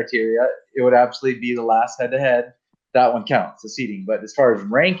seeding criteria, it would absolutely be the last head-to-head. That one counts, the seeding. But as far as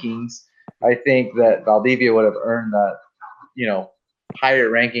rankings, I think that Valdivia would have earned that, higher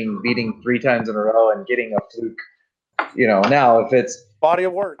ranking, beating 3 times in a row and getting a fluke. Now if it's body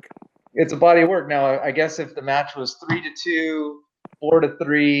of work, it's a body of work. Now I guess if the match was 3-2,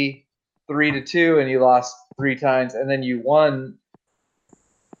 4-3, 3-2, and you lost 3 times, and then you won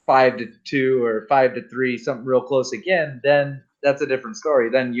 5-2 or 5-3, something real close again, then that's a different story.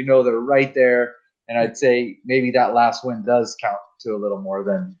 Then they're right there, and I'd say maybe that last win does count to a little more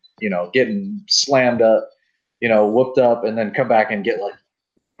than getting slammed up, whooped up, and then come back and get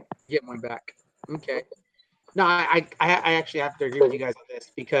one back. Okay. No, I actually have to agree with you guys on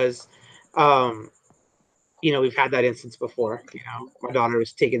this because, we've had that instance before. My daughter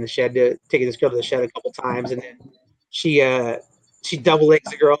was taking this girl to the shed a couple times, and then she double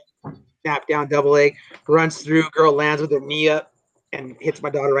legs the girl, snap down double leg, runs through, girl lands with her knee up, and hits my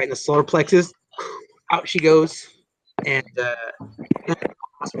daughter right in the solar plexus. Out she goes, and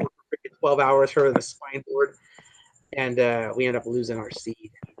 12 hours, her in the spine board, and we end up losing our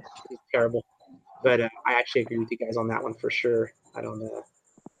seed. It was terrible. But I actually agree with you guys on that one for sure. I don't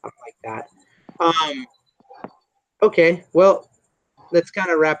like that. Okay, well, let's kind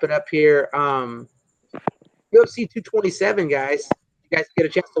of wrap it up here. UFC 227, guys. You guys get a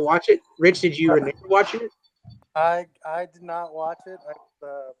chance to watch it? Rich, did you remember watching it? I did not watch it. I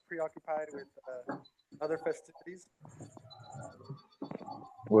was preoccupied with other festivities.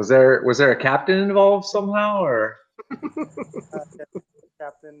 Was there a captain involved somehow, or?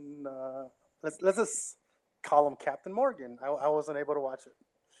 Captain, let's just call him Captain Morgan. I wasn't able to watch it.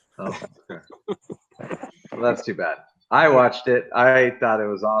 Oh, okay. Well, that's too bad. I watched it. I thought it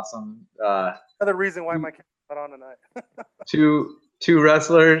was awesome. Another reason why my captain's not on tonight. Two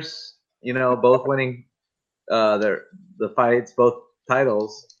wrestlers, both winning the fights, both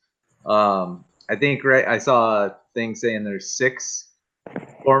titles. I think I saw a thing saying there's 6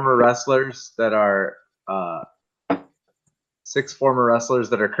 former wrestlers that are 6 former wrestlers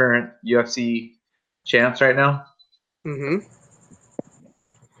that are current UFC champs right now. Mm-hmm.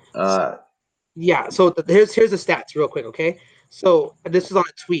 Uh, Yeah, so here's the stats real quick, okay? So this is on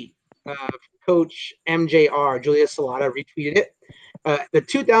a tweet. Coach MJR, Julius Salata, retweeted it. The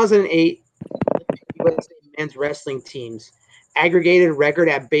 2008 USA men's wrestling teams aggregated record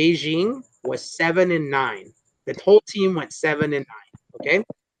at Beijing was 7-9. The whole team went 7-9, okay?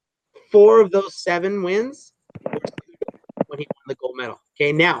 4 of those 7 wins were when he won the gold medal.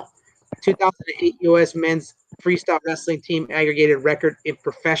 Okay, now 2008 U.S. men's freestyle wrestling team aggregated record in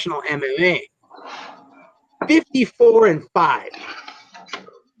professional MMA 54-5.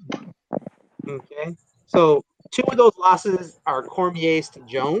 Okay, so 2 of those losses are Cormier's to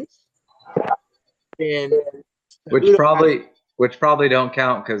Jones. Then which probably don't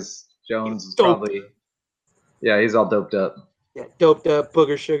count because Jones is probably he's all doped up. Yeah, doped up,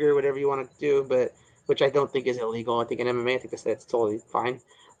 booger sugar, whatever you want to do, but which I don't think is illegal. I think in MMA, I think that's totally fine.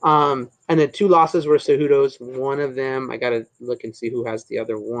 And then 2 losses were Cejudo's. One of them, I gotta look and see who has the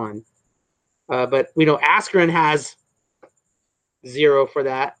other one. But we know Askren has 0 for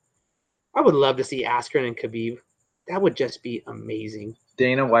that. I would love to see Askren and Khabib. That would just be amazing.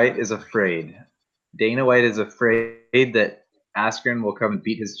 Dana White is afraid. Dana White is afraid that Askren will come and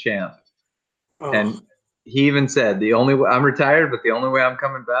beat his champ. Oh. And he even said, the only way I'm retired, but the only way I'm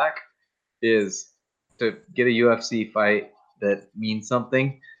coming back is to get a UFC fight that means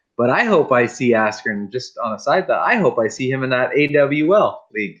something. But I hope I see Askren, just on a side thought, I hope I see him in that AWL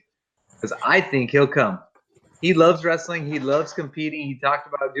league because I think he'll come. He loves wrestling. He loves competing. He talked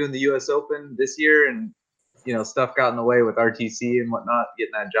about doing the U.S. Open this year, and stuff got in the way with RTC and whatnot,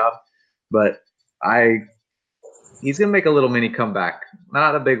 getting that job. But he's gonna make a little mini comeback,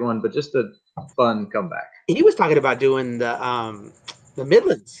 not a big one, but just a fun comeback. He was talking about doing the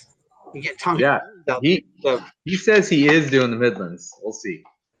Midlands. You get Tommy. Yeah, he says he is doing the Midlands. We'll see.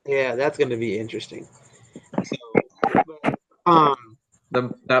 Yeah, that's gonna be interesting. So,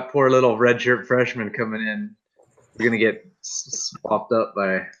 that poor little redshirt freshman coming in, we're gonna get swapped up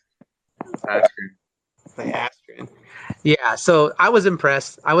by Askren. Yeah, so I was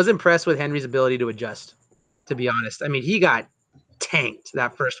impressed. I was impressed with Henry's ability to adjust, to be honest. I mean, he got tanked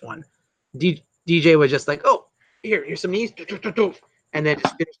that first one. DJ was just like, oh, here's some knees, and then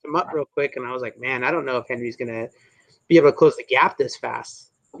just finished him up real quick. And I was like, man, I don't know if Henry's going to be able to close the gap this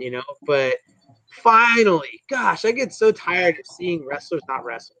fast, But finally, gosh, I get so tired of seeing wrestlers not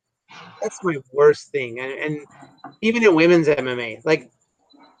wrestle. That's my worst thing. And even in women's MMA, like,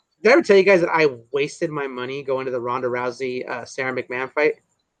 did I ever tell you guys that I wasted my money going to the Ronda Rousey Sarah McMahon fight?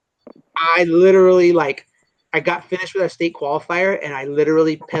 I literally I got finished with our state qualifier and I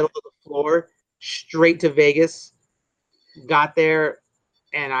literally pedaled to the floor straight to Vegas, got there,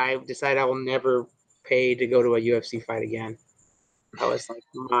 and I decided I will never pay to go to a UFC fight again. I was like,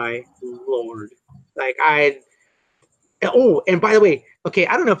 my Lord. And by the way, okay,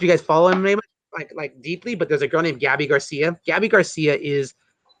 I don't know if you guys follow MMA like deeply, but there's a girl named Gabby Garcia. Gabby Garcia is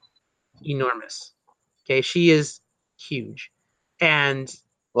enormous. Okay, she is huge. And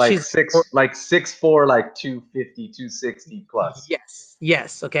she's 6'4", 250, 260 plus.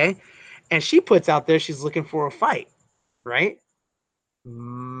 Yes, okay. And she puts out there she's looking for a fight, right?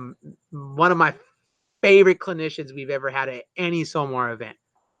 One of my favorite clinicians we've ever had at any Somar event.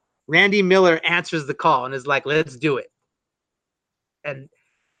 Randy Miller answers the call and is like, let's do it. And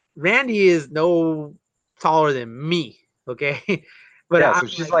Randy is no taller than me, okay? But yeah, so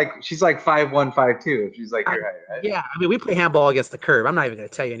she's like 5'1", 5'2". She's like your height, right? Yeah, I mean, we play handball against the curb. I'm not even gonna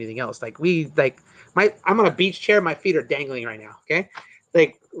tell you anything else. I'm on a beach chair. My feet are dangling right now. Okay,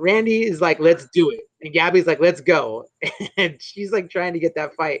 Randy is like, let's do it, and Gabby's like, let's go, and she's like trying to get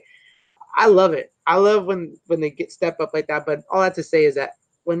that fight. I love it. I love when they step up like that. But all I have to say is that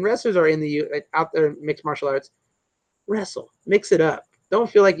when wrestlers are out there in mixed martial arts, wrestle, mix it up. Don't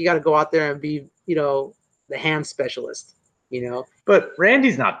feel like you got to go out there and be the hand specialist. But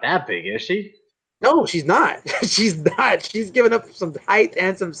Randy's not that big, is she? No, she's not. She's not. She's given up some height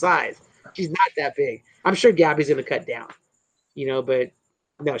and some size. She's not that big. I'm sure Gabby's going to cut down, but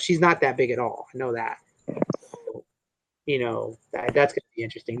no, she's not that big at all. I know that. that's going to be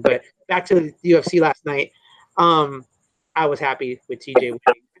interesting. But back to the UFC last night. I was happy with TJ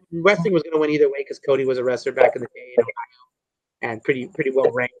winning. Wrestling was going to win either way because Cody was a wrestler back in the day in Ohio and pretty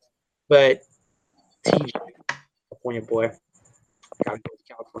well ranked. But TJ, California boy, got to go with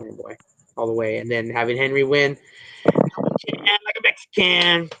California boy all the way. And then having Henry win, like a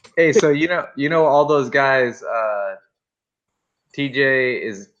Mexican. Hey, so you know all those guys. TJ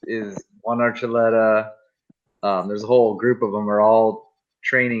is Juan Archuleta. There's a whole group of them are all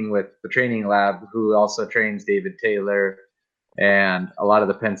training with the training lab, who also trains David Taylor and a lot of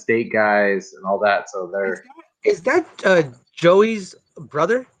the Penn State guys and all that. So is that Joey's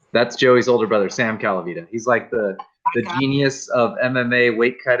brother? That's Joey's older brother, Sam Calavita. He's like the genius of MMA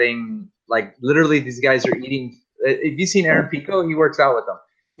weight cutting. Like literally, these guys are eating. Have you seen Aaron Pico? He works out with them.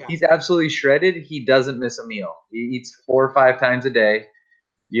 Yeah. He's absolutely shredded. He doesn't miss a meal. He eats 4 or 5 times a day.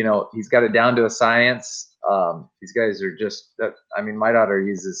 He's got it down to a science. These guys are just. I mean, my daughter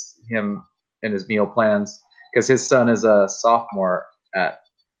uses him in his meal plans because his son is a sophomore at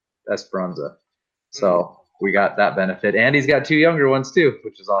Esperanza. So we got that benefit. And he's got 2 younger ones too,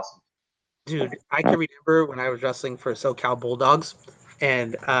 which is awesome. Dude, I can remember when I was wrestling for SoCal Bulldogs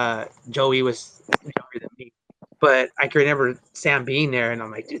and Joey was younger than me. But I can remember Sam being there and I'm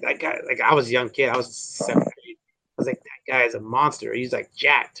like, dude, that guy, like I was a young kid. I was 7th grade. I was like, that guy is a monster. He's like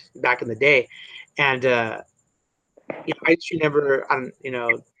jacked back in the day. And I just remember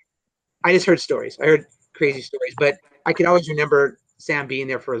I just heard stories. I heard crazy stories, but I could always remember Sam being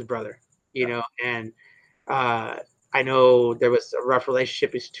there for his brother, and I know there was a rough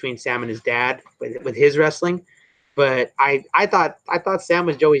relationship between Sam and his dad with his wrestling, but I thought Sam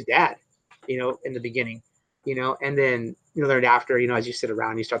was Joey's dad, in the beginning, and then learned after, as you sit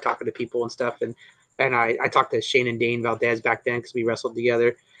around, you start talking to people and stuff, and I talked to Shane and Dane Valdez back then because we wrestled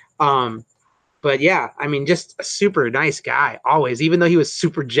together. But yeah, I mean, just a super nice guy always, even though he was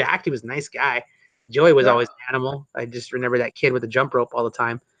super jacked, he was a nice guy. Joey was always an animal. I just remember that kid with the jump rope all the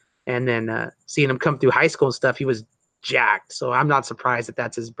time. And then seeing him come through high school and stuff, he was jacked. So I'm not surprised that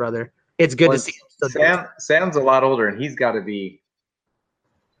that's his brother. It's good to see him. Sam's a lot older, and he's got to be.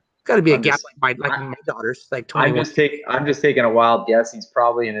 Got to be a gap like my daughters, like 21. I'm just taking a wild guess. He's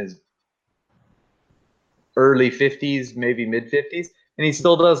probably in his early 50s, maybe mid 50s. And he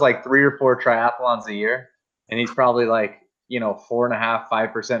still does like 3 or 4 triathlons a year. And he's probably like, 4.5%,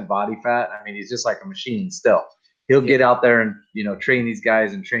 5% body fat. I mean, he's just like a machine still. He'll get out there and, train these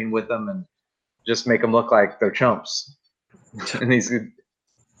guys and train with them and just make them look like they're chumps. And he's good.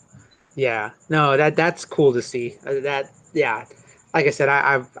 Yeah, no, that's cool to see. Like I said,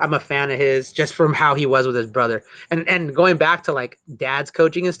 I'm a fan of his just from how he was with his brother. And going back to like dad's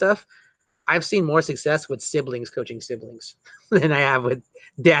coaching and stuff, I've seen more success with siblings coaching siblings than I have with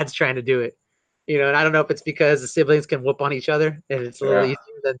dads trying to do it. And I don't know if it's because the siblings can whoop on each other and it's a little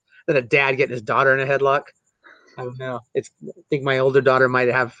easier than a dad getting his daughter in a headlock. I don't know. I think my older daughter might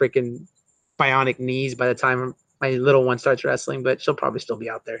have freaking bionic knees by the time my little one starts wrestling, but she'll probably still be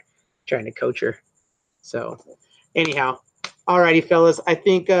out there trying to coach her. So anyhow, alrighty, fellas. I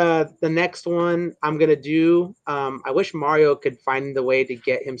think the next one I'm gonna do. I wish Mario could find the way to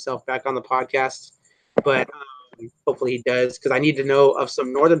get himself back on the podcast, but hopefully he does because I need to know of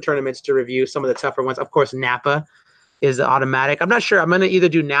some northern tournaments to review. Some of the tougher ones, of course. Napa is automatic. I'm not sure. I'm gonna either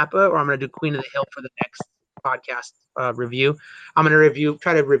do Napa or I'm gonna do Queen of the Hill for the next podcast review. I'm gonna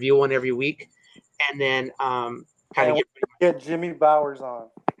try to review one every week, and then kind of get Jimmy Bowers on.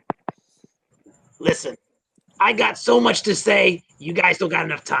 Listen. I got so much to say. You guys don't got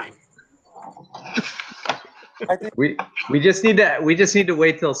enough time. I think we just need to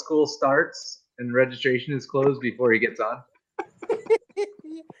wait till school starts and registration is closed before he gets on.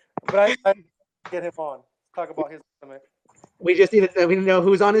 But I get him on. Talk about his tournament. We just need to know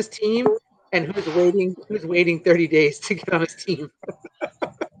who's on his team and who's waiting 30 days to get on his team.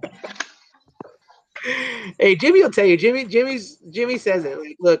 Hey, Jimmy will tell you. Jimmy says it.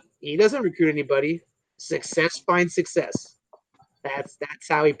 Like, look, he doesn't recruit anybody. Success finds success. That's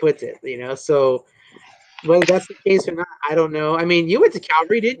how he puts it, So whether that's the case or not, I don't know. I mean, you went to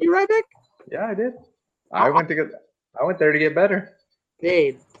Calgary, didn't you, Ryback? Yeah, I did. I went there to get better.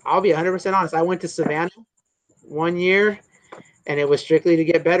 Hey, I'll be 100% honest. I went to Savannah 1 year, and it was strictly to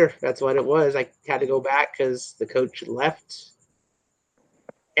get better. That's what it was. I had to go back because the coach left,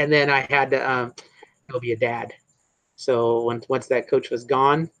 and then I had to go be a dad. So once that coach was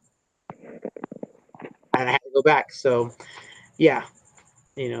gone, and I had to go back. So, yeah,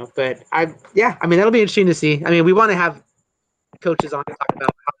 but I mean, that'll be interesting to see. I mean, we want to have coaches on to talk about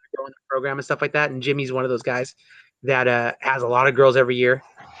how they're growing the program and stuff like that. And Jimmy's one of those guys that has a lot of girls every year.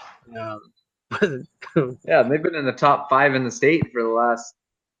 Yeah, they've been in the top 5 in the state for the last,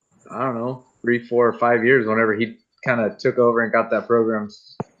 I don't know, 3, 4, 5 years. Whenever he kind of took over and got that program,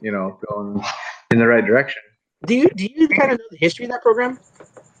 going in the right direction. Do you kind of know the history of that program?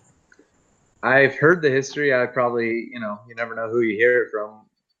 I've heard the history. I probably, you never know who you hear it from,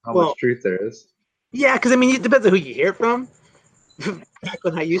 how much truth there is. Yeah, because I mean, it depends on who you hear it from. Back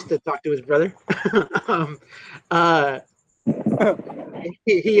when I used to talk to his brother,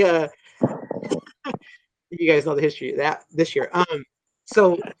 he you guys know the history of that this year.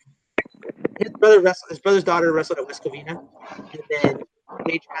 So his brother's daughter wrestled at West Covina, and then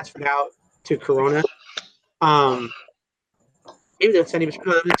they transferred out to Corona. Maybe they're sending him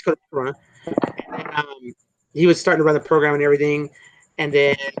to Corona, and then he was starting to run the program and everything, and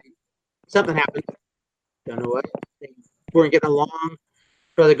then something happened. Don't know what. They weren't getting along.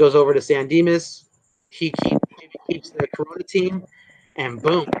 Brother goes over to San Dimas. He keeps the Corona team, and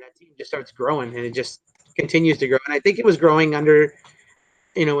boom, that team just starts growing, and it just continues to grow. And I think it was growing under,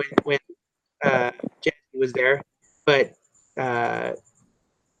 when Jesse was there, but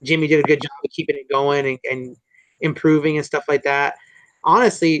Jimmy did a good job of keeping it going and improving and stuff like that.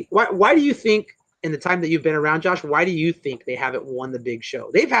 Honestly, why do you think, in the time that you've been around, Josh, why do you think they haven't won the big show?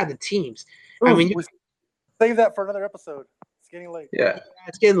 They've had the teams. I mean, save that for another episode. It's getting late. Yeah,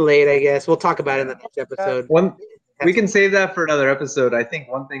 it's getting late, I guess. We'll talk about it in the next episode. We can save that for another episode. I think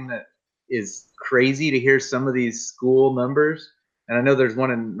one thing that is crazy to hear some of these school numbers, and I know there's one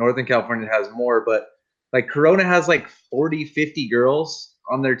in Northern California that has more, but like Corona has like 40, 50 girls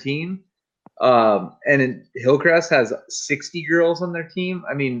on their team. And in Hillcrest has 60 girls on their team.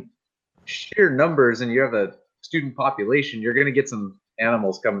 I mean, sheer numbers, and you have a student population, you're going to get some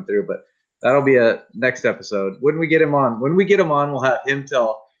animals coming through, but that'll be a next episode. When we get him on, we'll have him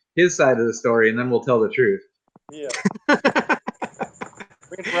tell his side of the story, and then we'll tell the truth. Yeah.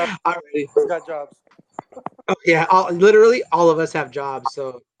 Alrighty. We've got jobs. Oh, yeah, literally all of us have jobs,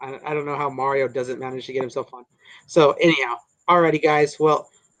 so I don't know how Mario doesn't manage to get himself on. So anyhow, alrighty, guys. Well,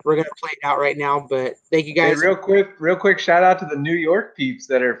 we're gonna play it out right now, but thank you guys. Hey, real quick, shout out to the New York peeps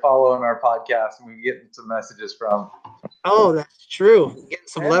that are following our podcast, and we're getting some messages from. Oh, that's true. Getting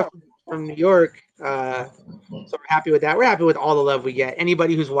some love from New York. So we're happy with that. We're happy with all the love we get.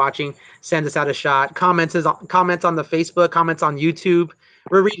 Anybody who's watching, send us out a shot. Comments on the Facebook, comments on YouTube.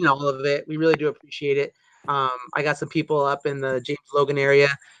 We're reading all of it. We really do appreciate it. I got some people up in the James Logan area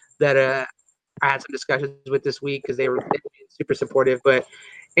that I had some discussions with this week because they were being super supportive. But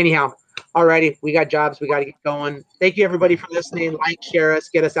anyhow, alrighty, we got jobs. We got to get going. Thank you, everybody, for listening. Like, share us,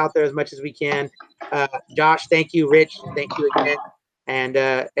 get us out there as much as we can. Josh, thank you. Rich, thank you again. And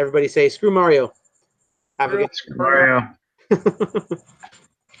everybody say, screw Mario. Have a good Mario.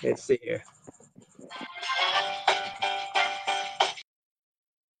 Let's see here.